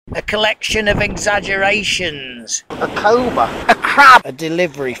A collection of exaggerations. A coma. A crab. A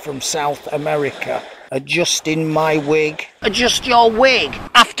delivery from South America. Adjusting my wig. Adjust your wig.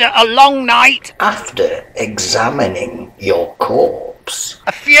 After a long night. After examining your corpse.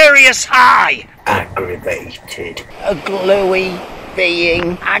 A furious high. Aggravated. A gluey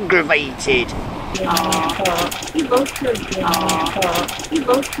being aggravated.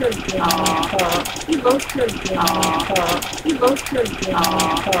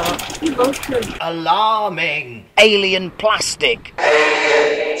 Alarming. Alien plastic.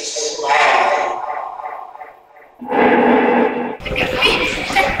 Alien slug.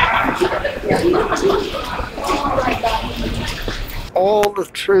 All the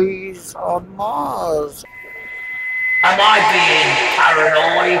trees on Mars. Am I being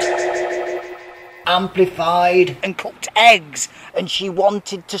paranoid? Amplified and cooked eggs, and she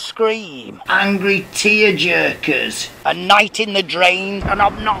wanted to scream. Angry tear-jerkers. A night in the drain. An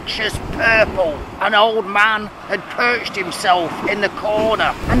obnoxious purple. An old man had perched himself in the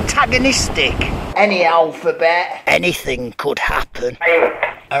corner. Antagonistic. Any alphabet. Anything could happen.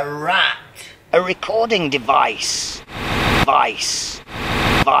 A rat. A recording device. Vice.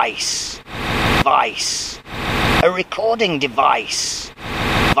 Vice. Vice. A recording device.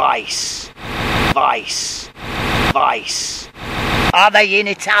 Vice. Vice. Vice. Are they in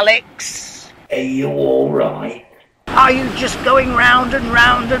italics? Are you alright? Are you just going round and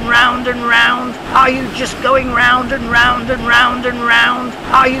round and round and round? Are you just going round and round and round and round?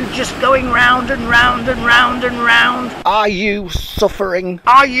 Are you just going round and round and round and round? Are you suffering?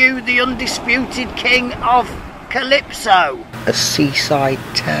 Are you the undisputed king of Calypso? A seaside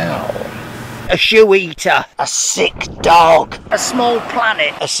town. A shoe eater. A sick dog. A small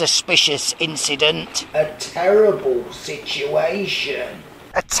planet. A suspicious incident. A terrible situation.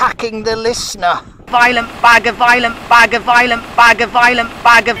 Attacking the listener. Violent bag of violent bag of violent bag of violent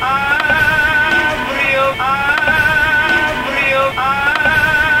bag of.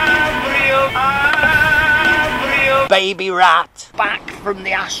 Baby rat. Back from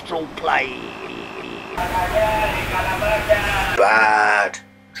the astral plane. Bad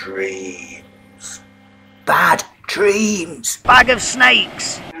dreams. Bad dreams. Bag of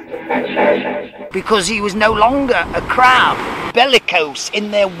snakes. Because he was no longer a crab. Bellicose in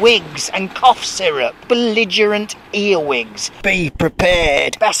their wigs and cough syrup. Belligerent earwigs. Be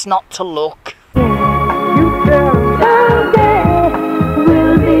prepared. Best not to look.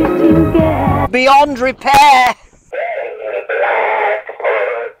 Beyond repair.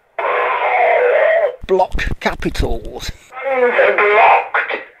 Block capitals.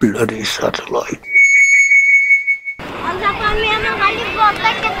 Bloody satellite.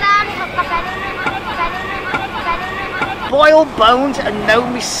 Boiled bones and no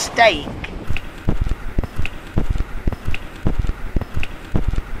mistake.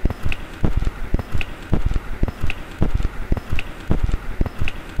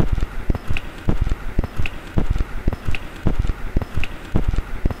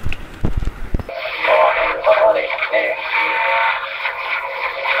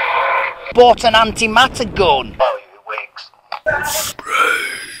 Bought an antimatter gun. Oh, you wigs.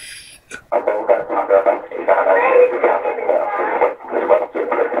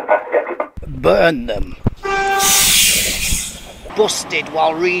 Burn them. Busted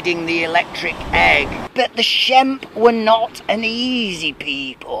while reading The Electric Egg. But the Shemp were not an easy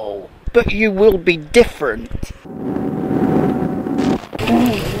people. But you will be different.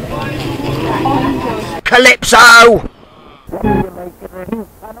 Calypso!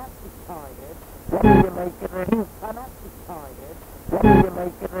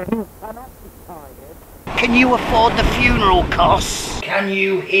 Can you afford the funeral costs? Can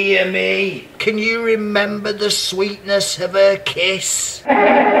you hear me? Can you remember the sweetness of her kiss?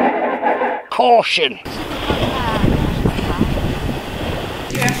 Caution.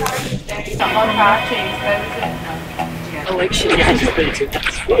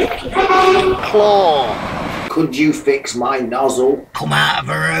 Claw. Could you fix my nozzle? Come out of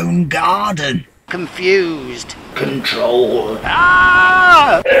her own garden. Confused. Control.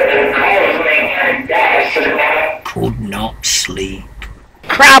 Ah! Could not sleep.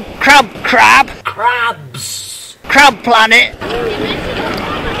 Crab, crab, crab. Crabs. Crab planet.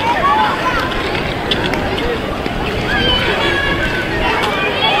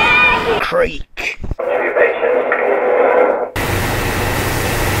 Creek.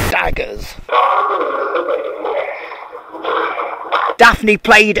 Daggers. Daphne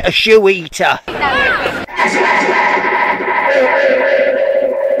played a shoe eater.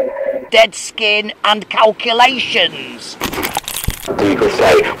 Dead skin and calculations. Legal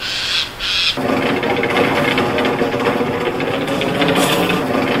safe.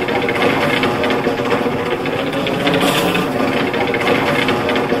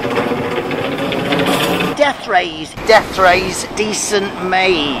 rays, death rays, decent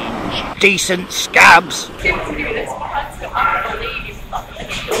mange, decent scabs.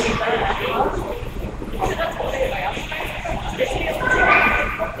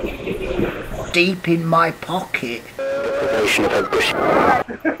 Deep in my pocket.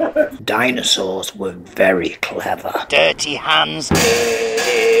 Dinosaurs were very clever. Dirty hands.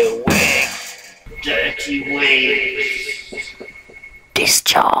 Dirty wigs. Dirty wigs.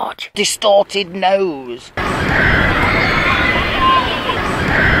 Discharge. Distorted nose.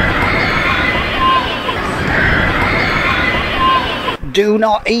 Do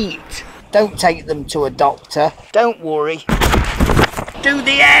not eat. Don't take them to a doctor. Don't worry. Do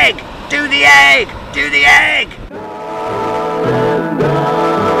the egg! Do the egg! Do the egg!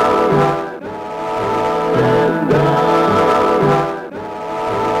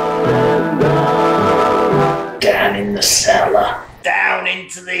 Down in the cellar. Down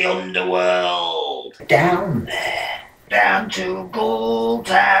into the underworld. Down there. Down to Ghoul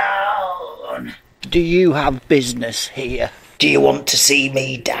Town. Do you have business here? Do you want to see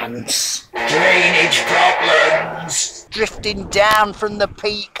me dance? Drainage problems. Drifting down from the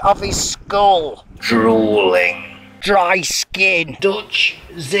peak of his skull. Drooling. Dry skin. Dutch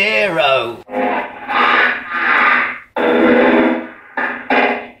zero.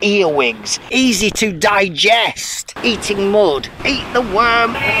 Earwigs. Easy to digest. Eating mud. Eat the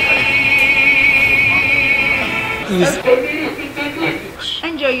worm.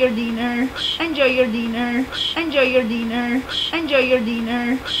 Enjoy your dinner. Enjoy your dinner. Enjoy your dinner. Enjoy your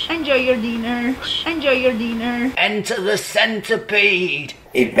dinner. Enjoy your dinner. Enjoy your dinner. Enter the centipede.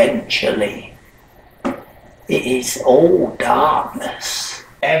 Eventually, it is all darkness.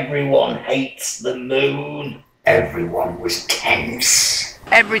 Everyone hates the moon. Everyone was tense.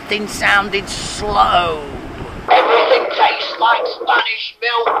 Everything sounded slow. Everything tastes like Spanish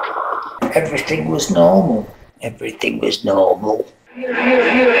milk. Everything was normal. Everything was normal. We've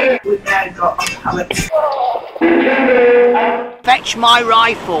now got a pallet. Fetch my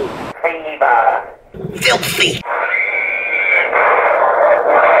rifle. Filthy.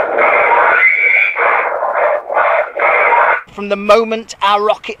 From the moment our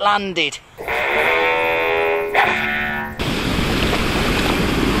rocket landed.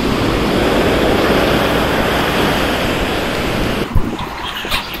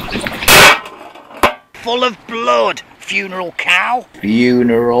 Full of blood. Funeral cow.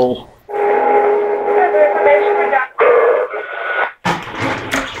 Funeral.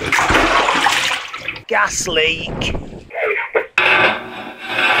 Gas leak.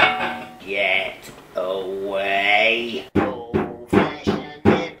 Get away. Old-fashioned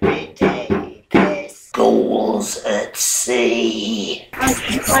everyday piss. Ghouls at sea.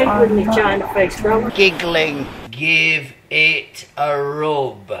 Giggling. Give it a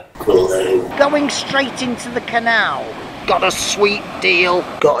rub. Glue. Going straight into the canal. Got a sweet deal.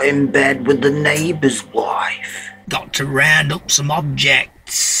 Got in bed with the neighbour's wife. Got to round up some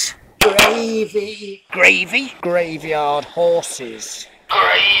objects. Gravy. Gravy? Graveyard horses.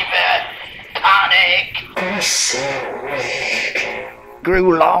 Gravy. Panic.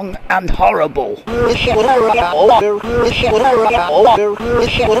 Grew long and horrible.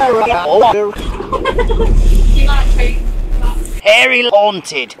 Hairy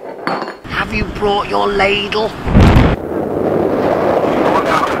haunted. Have you brought your ladle?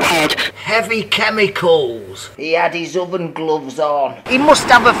 Head. Heavy chemicals. He had his oven gloves on. He must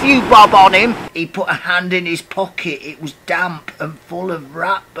have a few bob on him. He put a hand in his pocket. It was damp and full of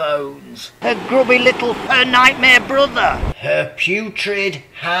rat bones. Her grubby little, her nightmare brother. Her putrid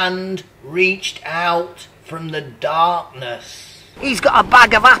hand reached out from the darkness. He's got a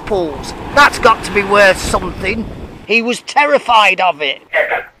bag of apples. That's got to be worth something. He was terrified of it.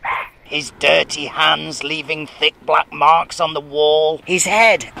 His dirty hands leaving thick black marks on the wall. His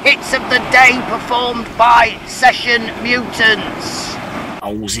head. Hits of the day performed by session mutants.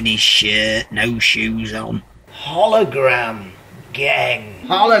 Holes in his shirt, no shoes on. Hologram gang.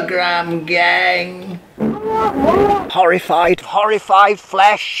 Hologram gang. Horrified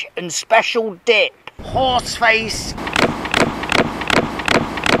flesh and special dip. Horseface.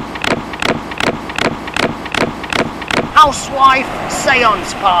 Housewife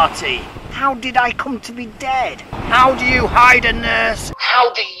seance party. How did I come to be dead? How do you hide a nurse?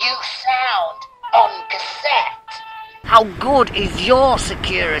 How do you sound on cassette? How good is your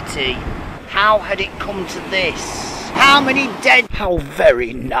security? How had it come to this? How many dead? How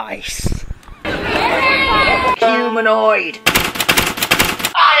very nice. Humanoid.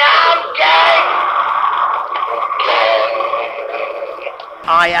 I am gay.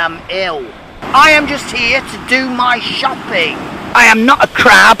 I am ill. I am just here to do my shopping. I am not a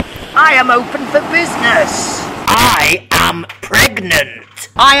crab. I am open for business. I am pregnant.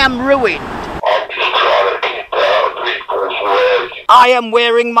 I am ruined. I am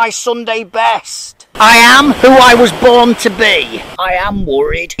wearing my Sunday best. I am who I was born to be. I am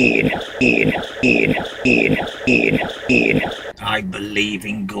worried. Ian. I believe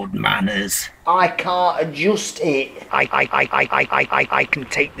in good manners. I can't adjust it. I can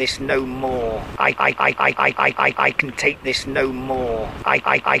take this no more. I can take this no more. I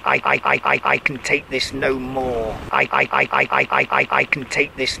can take this no more. I can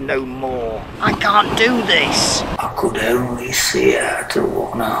take this no more. I can't do this. I could only see out of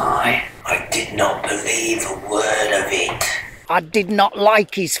one eye. I did not believe a word of it. I did not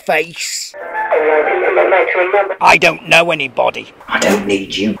like his face. I don't know anybody. I don't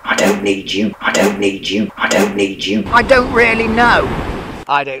need you. I don't need you. I don't need you. I don't need you. I don't really know.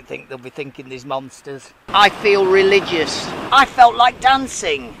 I don't think they'll be thinking there's monsters. I feel religious. I felt like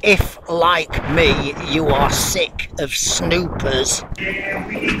dancing. If, like me, you are sick of snoopers.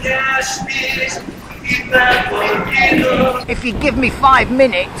 If you give me 5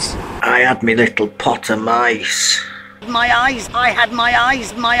 minutes. I had me little pot of mice. My eyes, I had my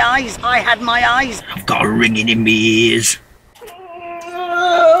eyes, I had my eyes. I've got a ringing in my ears.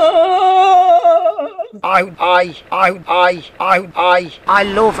 I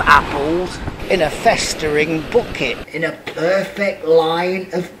love apples in a festering bucket. In a perfect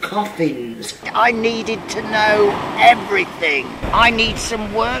line of coffins. I needed to know everything. I need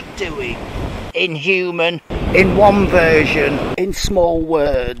some work doing. Inhuman, in one version, in small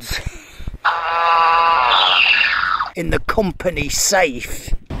words. In the company safe,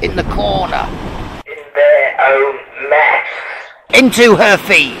 in the corner. In their own mess. Into her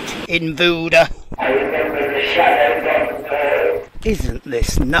feet, in Voodoo. I remember the shadow. Isn't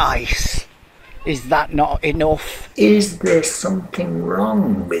this nice? Is that not enough? Is there something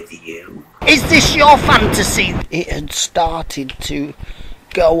wrong with you? Is this your fantasy? It had started to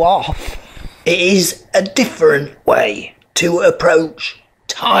go off. It is a different way to approach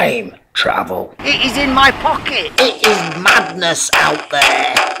time travel. It is in my pocket. It is madness out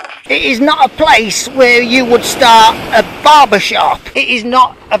there. It is not a place where you would start a barbershop. It is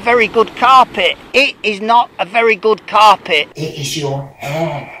not a very good carpet. It is not a very good carpet. It is your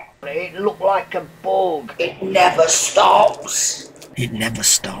hair. It looked like a bug. It never stops. It never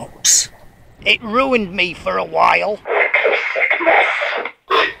stops. It ruined me for a while.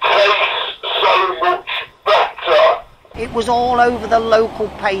 It was all over the local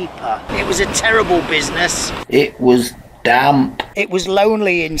paper. It was a terrible business. It was damp. It was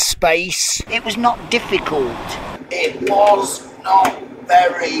lonely in space. It was not difficult. It was not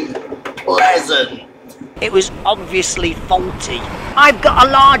very pleasant. It was obviously faulty. I've got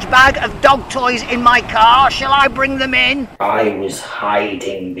a large bag of dog toys in my car. Shall I bring them in? I was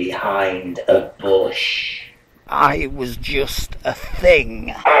hiding behind a bush. I was just a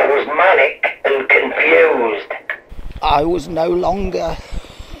thing. I was manic and confused. I was no longer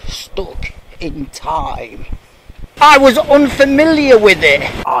stuck in time. I was unfamiliar with it.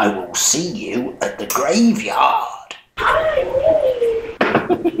 I will see you at the graveyard.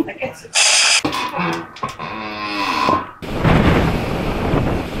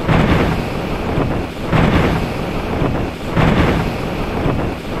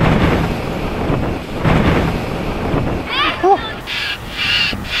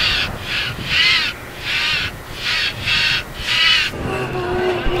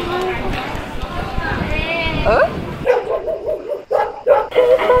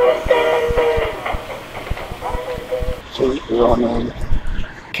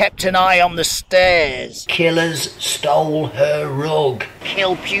 Kept an eye on the stairs. Killers stole her rug.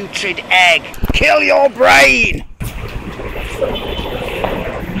 Kill putrid egg. Kill your brain.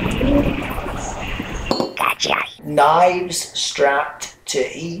 Gotcha. Knives strapped to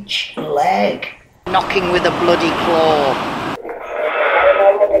each leg. Knocking with a bloody claw.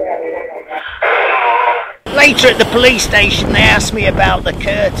 Later at the police station they asked me about the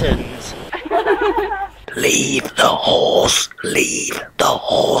curtains. Leave the horse, leave the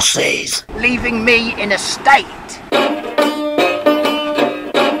horses. Leaving me in a state.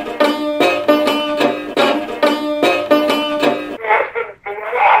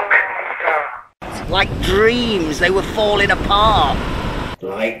 Like dreams, they were falling apart.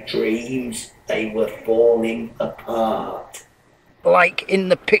 Like dreams, they were falling apart. Like in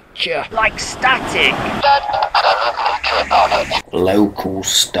the picture. Like static. Locals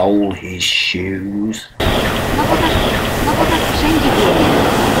stole his shoes.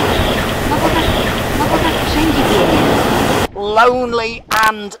 Lonely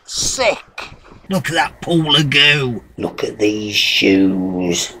and sick. Look at that pool of goo. Look at these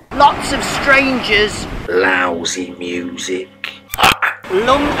shoes. Lots of strangers. Lousy music.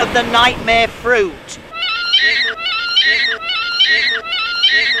 Lung of the nightmare fruit.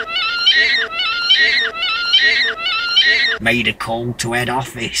 Made a call to head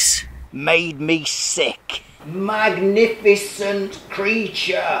office. Made me sick. Magnificent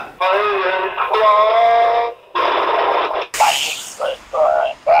creature.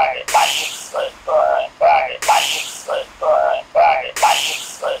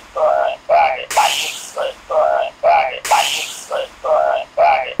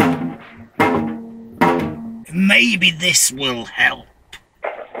 Maybe this will help.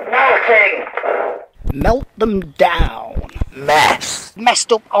 Melting. Melt them down. Mess.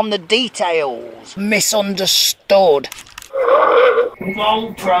 Messed up on the details. Misunderstood.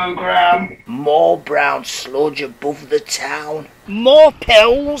 Mole program. More brown sludge above the town. More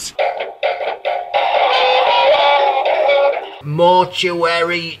pills.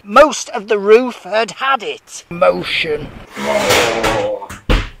 Mortuary. Most of the roof had had it. Motion. More.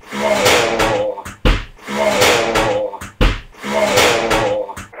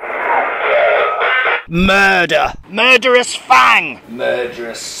 Murder. Murderous fang.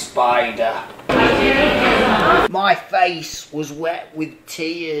 Murderous spider. My face was wet with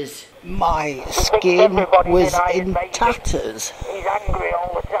tears. My skin was in tatters. He's angry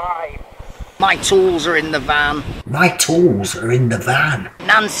all the time. My tools are in the van. My tools are in the van.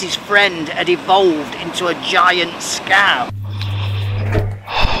 Nancy's friend had evolved into a giant scab.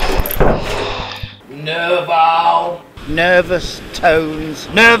 Nervo. Nervous tones.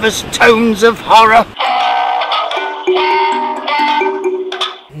 Nervous tones of horror.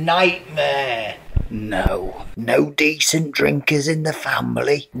 Nightmare. No. No decent drinkers in the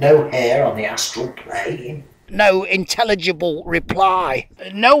family. No hair on the astral plane. No intelligible reply.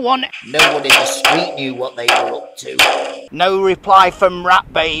 No one in the street knew what they were up to. No reply from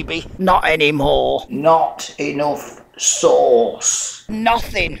Rat Baby. Not anymore. Not enough sauce.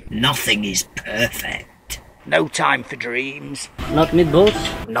 Nothing. Nothing is perfect. No time for dreams. Not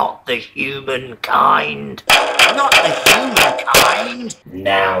meatballs. Not the humankind. Not the humankind.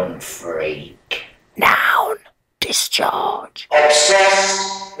 Noun freak. Noun. Discharge.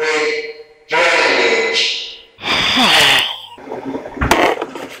 Obsessed with drainage.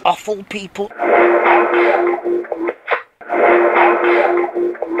 Awful people.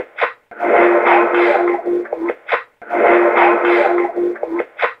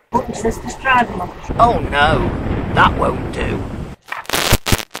 Oops, that's the straddle. Oh no, that won't do.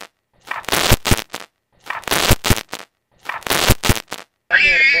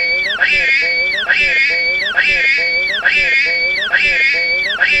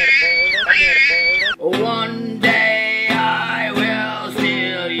 One day I will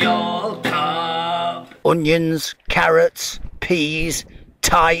steal your cup. Onions, carrots, peas,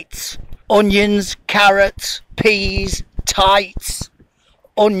 tights. Onions, carrots, peas, tights.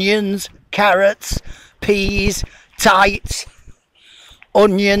 Onions, carrots, peas, tights.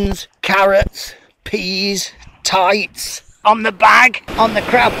 Onions, carrots, peas, tights. On the bag, on the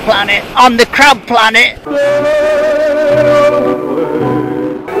crab planet, on the crab planet.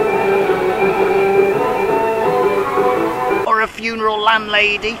 Or a funeral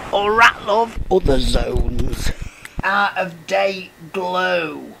landlady, or rat love. Other zones. Out of date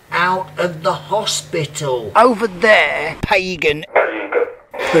glow. Out of the hospital. Over there, pagan.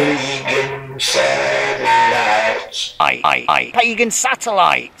 Pagan satellites. Pagan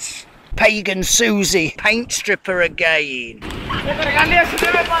satellites. Pagan Susie, paint stripper again.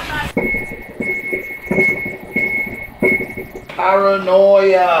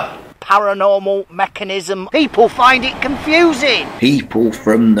 Paranoia. Paranormal mechanism. People find it confusing. People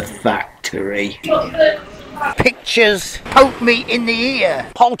from the factory. Pictures poke me in the ear.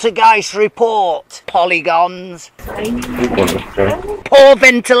 Poltergeist report. Polygons. Poor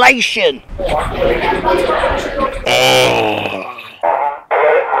ventilation.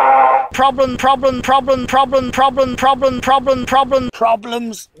 Problems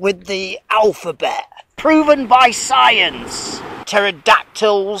with the alphabet. Proven by science.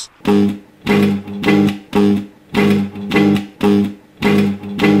 Pterodactyls.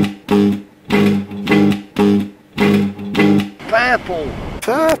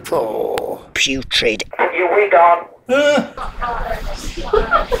 Purple. Putrid. Your wig on.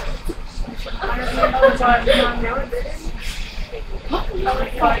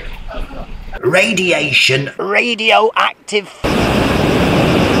 Radiation. Radioactive.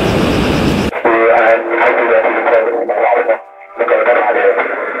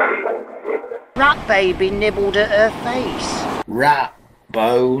 Rat Baby nibbled at her face. Rat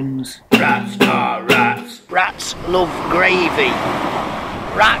Bones. Rats are rats. Rats love gravy.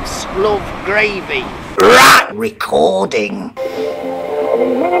 Rats love gravy. Rat recording.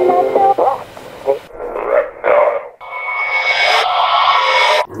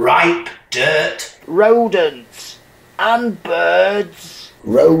 Ripe dirt. Rodents and birds.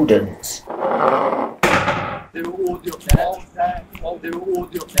 Rodents.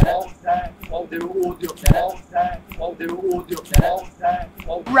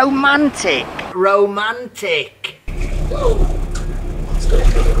 Romantic. Romantic.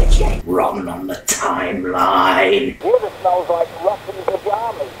 Wrong on the timeline. Water smells like rotten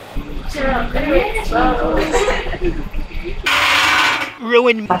pajamas.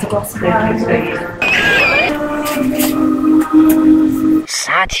 Ruin.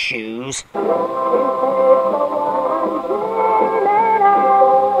 Sad shoes.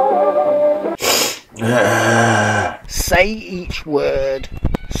 Say each word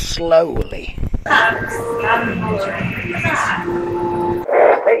slowly.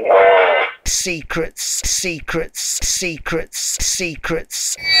 Secrets, secrets, secrets,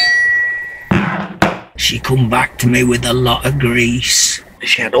 secrets. She come back to me with a lot of grease.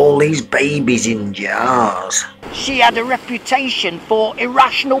 She had all these babies in jars. She had a reputation for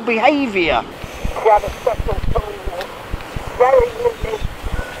irrational behaviour. She had a special tongue. Very unique.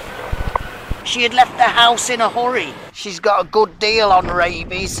 She had left the house in a hurry. She's got a good deal on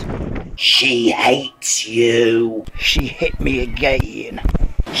rabies. She hates you. She hit me again.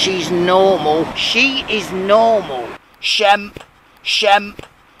 She's normal. She is normal. Shemp, Shemp,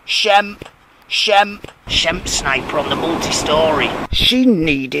 Shemp, Shemp. Shemp sniper on the multi-story. She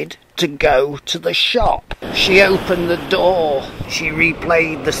needed to go to the shop. She opened the door. She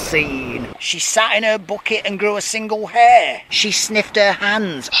replayed the scene. She sat in her bucket and grew a single hair. She sniffed her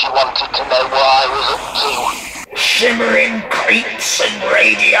hands. She wanted to know what I was up to. Shimmering creeps and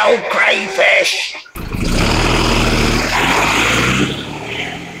radio crayfish.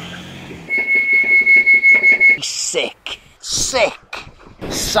 Sick, sick,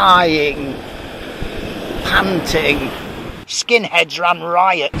 sighing, panting. Skinheads ran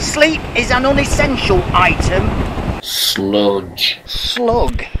riot. Sleep is an unessential item. Sludge.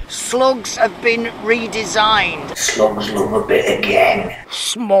 Slug. Slugs have been redesigned. Slugs love a bit again.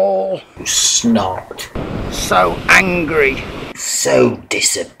 Small. Snot. So angry. So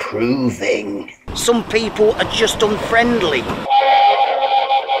disapproving. Some people are just unfriendly.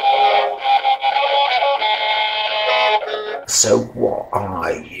 So what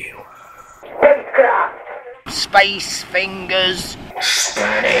are you? Space fingers.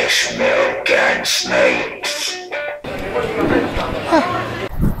 Spanish milk and snakes.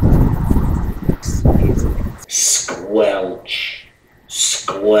 Squelch.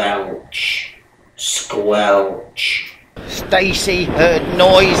 Squelch. Squelch. Stacy heard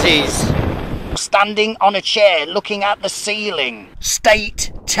noises. Standing on a chair looking at the ceiling.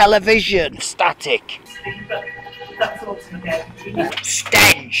 State television. Static.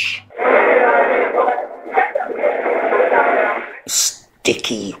 Stench.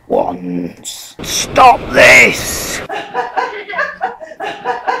 Sticky ones. Stop this!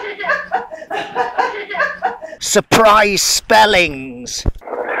 Surprise spellings.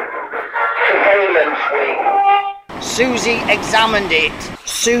 Susie examined it.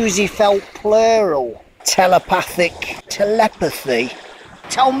 Susie felt plural. Telepathic. Telepathy.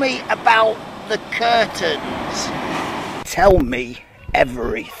 Tell me about the curtains. Tell me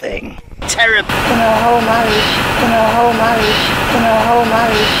everything. Terrible.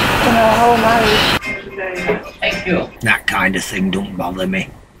 Thank you. That kind of thing don't bother me.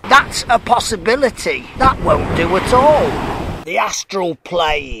 That's a possibility. That won't do at all. The astral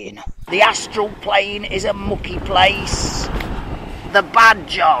plane. The astral plane is a mucky place. The bad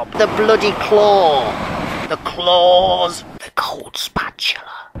job. The bloody claw. The claws. The cold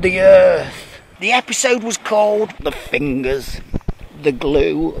spatula. The earth. The episode was called The Fingers. The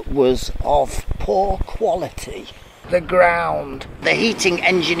glue was of poor quality. The ground. The heating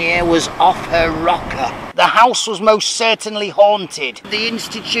engineer was off her rocker. The house was most certainly haunted. The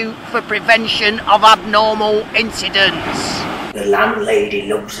Institute for Prevention of Abnormal Incidents. The landlady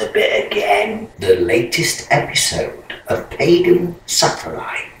loves a bit again. The latest episode of Pagan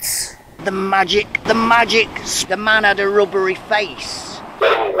Satellites. The magic. The man had a rubbery face.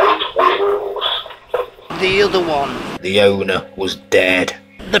 The other one. The owner was dead.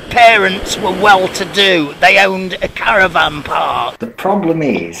 The parents were well-to-do. They owned a caravan park. The problem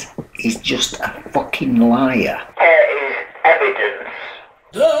is, he's just a fucking liar. There is evidence.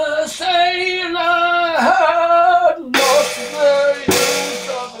 The sailor had lost the use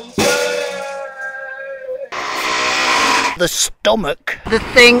of his head. the stomach. The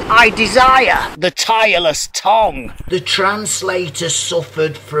thing I desire. The tireless tongue. The translator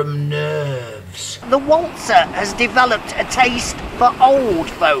suffered from nerves. The waltzer has developed a taste for old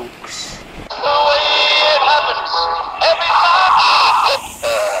folks.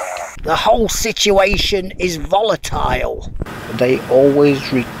 The whole situation is volatile. They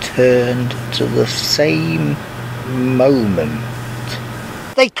always returned to the same moment.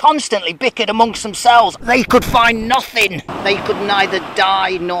 They constantly bickered amongst themselves. They could find nothing. They could neither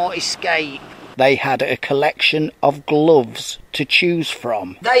die nor escape. They had a collection of gloves to choose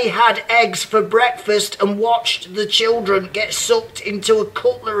from. They had eggs for breakfast and watched the children get sucked into a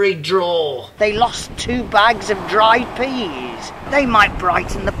cutlery drawer. They lost 2 bags of dried peas. They might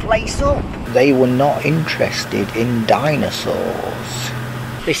brighten the place up. They were not interested in dinosaurs.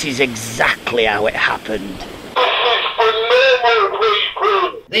 This is exactly how it happened.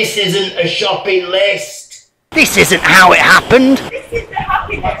 This isn't a shopping list. This isn't how it happened.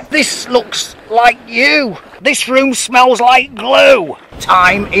 This looks like you. This room smells like glue.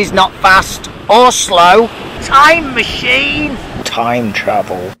 Time is not fast or slow. Time machine. Time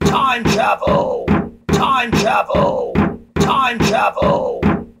travel. Time travel. Time travel. Time travel.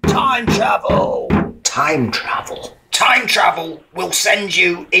 Time travel. Time travel. Time travel will send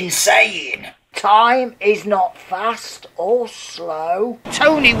you insane. Time is not fast or slow.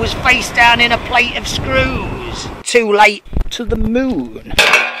 Tony was face down in a plate of screws. Too late to the moon.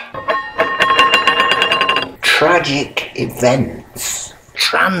 Tragic events.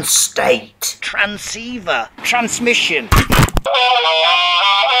 Trans-state. Transceiver. Transmission.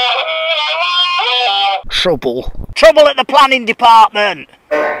 Trouble. Trouble at the planning department.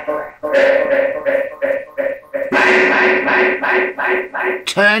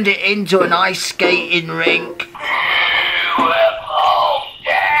 Turned it into an ice skating rink. Uh-oh.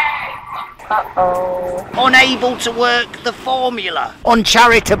 Unable to work the formula.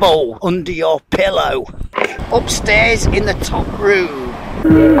 Uncharitable. Under your pillow. Upstairs in the top room.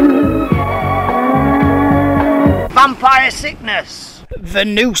 Vampire sickness.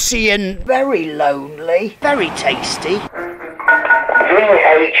 Venusian. Very lonely. Very tasty.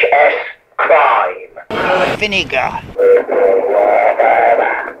 VHS crime. Vinegar.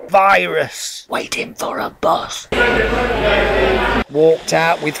 Virus. Waiting for a bus. Walked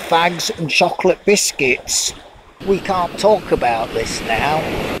out with fags and chocolate biscuits. We can't talk about this now.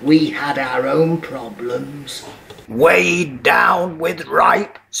 We had our own problems. Weighed down with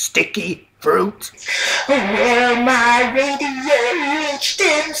ripe, sticky fruit. Well, my radio reached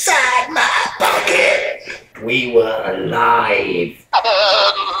inside my pocket. We were alive.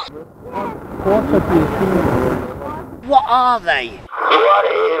 What are they? What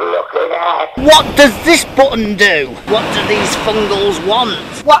are you looking at? What does this button do? What do these fungals want?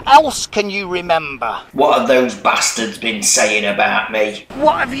 What else can you remember? What have those bastards been saying about me?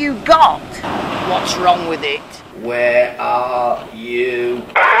 What have you got? What's wrong with it? Where are you?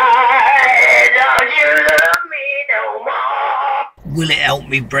 Don't you love me no more? Will it help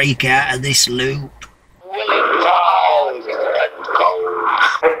me break out of this loop? Will it hold and cold?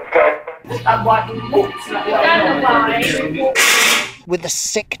 With the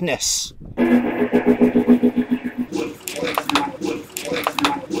sickness.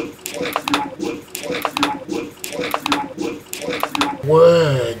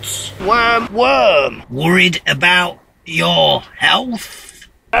 Words. Worm. Worried about your health?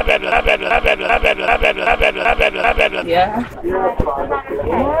 Yeah.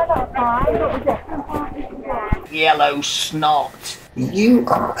 Yellow snot. You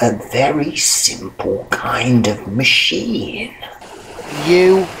are a very simple kind of machine.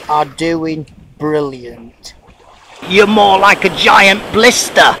 You are doing brilliant. You're more like a giant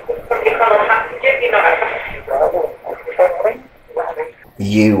blister.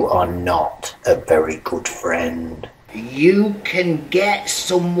 You are not a very good friend. You can get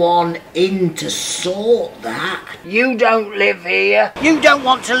someone in to sort that. You don't live here. You don't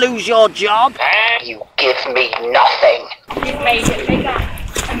want to lose your job. You give me nothing. You've made it bigger.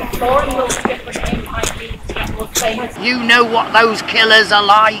 And the flooring looks different in my beats. You know what those killers are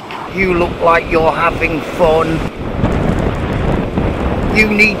like. You look like you're having fun. You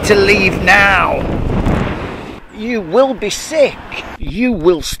need to leave now. You will be sick. You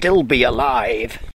will still be alive.